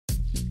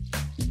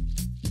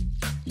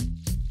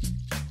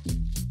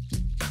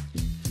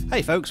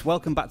Hey folks,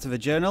 welcome back to the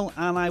journal,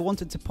 and I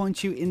wanted to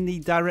point you in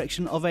the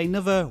direction of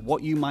another,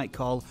 what you might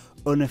call,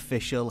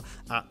 unofficial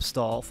app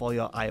store for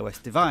your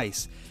iOS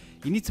device.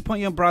 You need to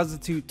point your browser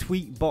to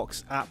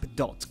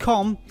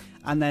tweakboxapp.com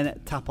and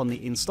then tap on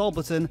the install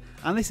button,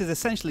 and this is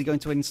essentially going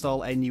to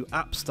install a new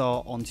app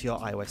store onto your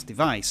iOS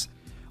device.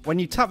 When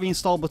you tap the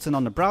install button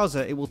on the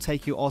browser, it will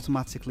take you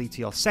automatically to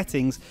your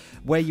settings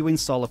where you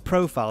install a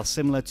profile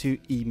similar to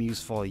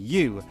eMuse for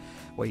You,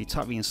 where you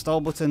tap the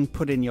install button,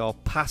 put in your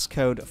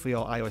passcode for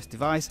your iOS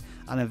device,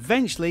 and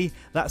eventually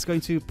that's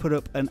going to put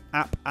up an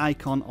app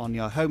icon on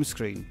your home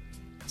screen.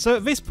 So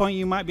at this point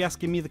you might be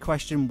asking me the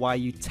question, why are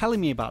you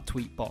telling me about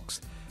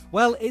Tweakbox?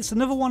 Well, it's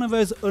another one of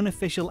those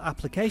unofficial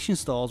application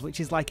stores,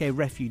 which is like a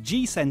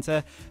refugee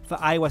centre for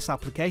iOS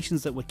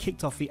applications that were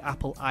kicked off the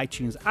Apple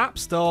iTunes App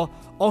Store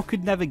or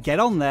could never get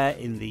on there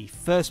in the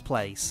first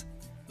place.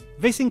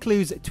 This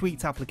includes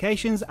tweaked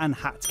applications and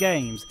hacked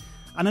games.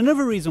 And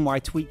another reason why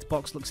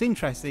Tweakbox looks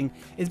interesting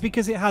is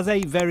because it has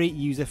a very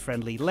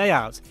user-friendly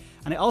layout,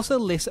 and it also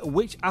lists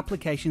which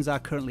applications are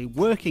currently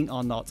working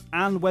or not,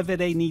 and whether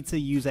they need to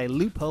use a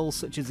loophole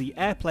such as the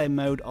airplane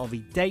mode or the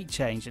date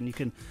change, and you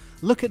can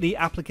look at the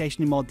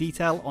application in more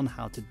detail on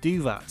how to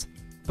do that.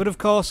 But of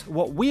course,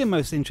 what we are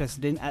most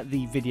interested in at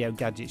the Video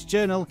Gadgets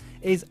Journal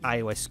is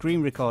iOS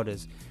screen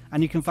recorders,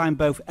 and you can find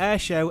both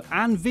Airshou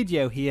and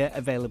Vidyo here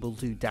available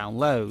to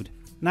download.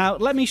 Now,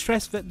 let me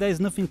stress that there's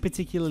nothing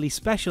particularly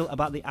special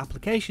about the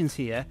applications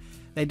here.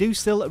 They do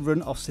still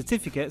run off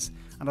certificates,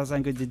 and as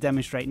I'm going to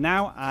demonstrate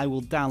now, I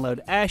will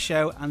download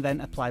Airshou and then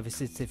apply the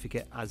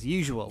certificate as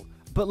usual.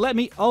 But let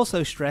me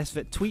also stress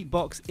that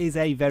Tweakbox is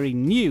a very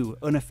new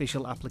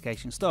unofficial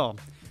application store.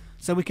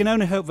 So we can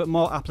only hope that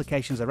more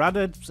applications are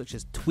added, such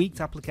as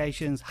tweaked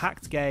applications,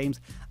 hacked games,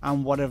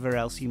 and whatever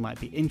else you might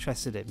be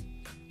interested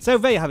in. So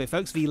there you have it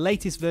folks, the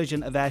latest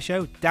version of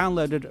Airshou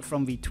downloaded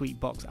from the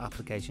Tweakbox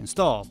application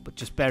store. But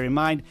just bear in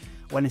mind,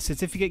 when a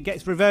certificate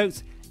gets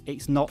revoked,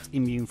 it's not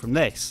immune from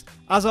this.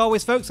 As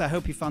always folks, I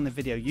hope you found the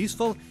video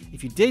useful.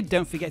 If you did,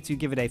 don't forget to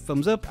give it a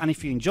thumbs up, and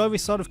if you enjoy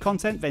this sort of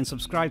content, then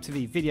subscribe to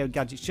the Video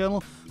Gadgets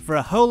Journal for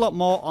a whole lot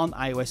more on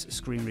iOS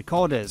screen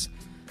recorders.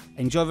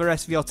 Enjoy the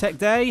rest of your tech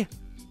day.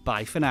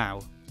 Bye for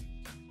now.